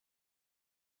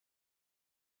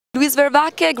Luis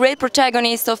Vervaeke, great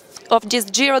protagonist of this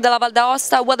Giro della Val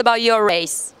d'Aosta. What about your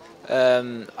race?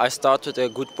 I started a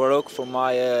good prologue for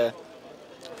my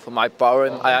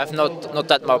power. I have not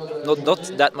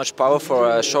that much power for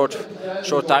a short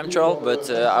time trial, but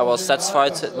I was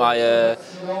satisfied with my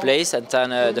place. And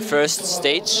then the first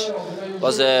stage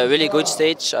was a really good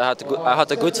stage. I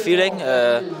had a good feeling.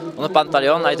 On the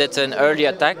Pantaleon, I did an early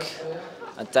attack,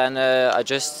 and then I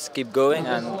just keep going,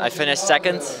 and I finished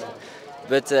second.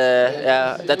 But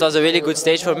yeah, that was a really good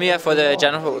stage for me for the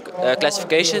general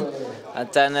classification. And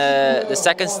then the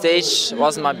second stage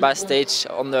wasn't my best stage.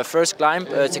 On the first climb,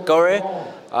 Tikore,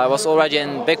 I was already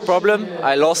in big problem.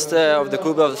 I lost of the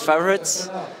group of favorites.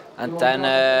 And then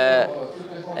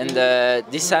in the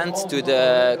descent to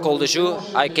the Col de Joux,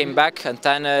 I came back, and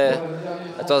then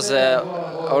it was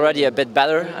already a bit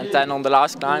better. And then on the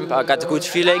last climb, I got a good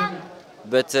feeling.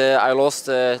 But I lost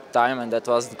time, and that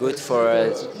wasn't good for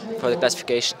the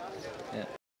classification.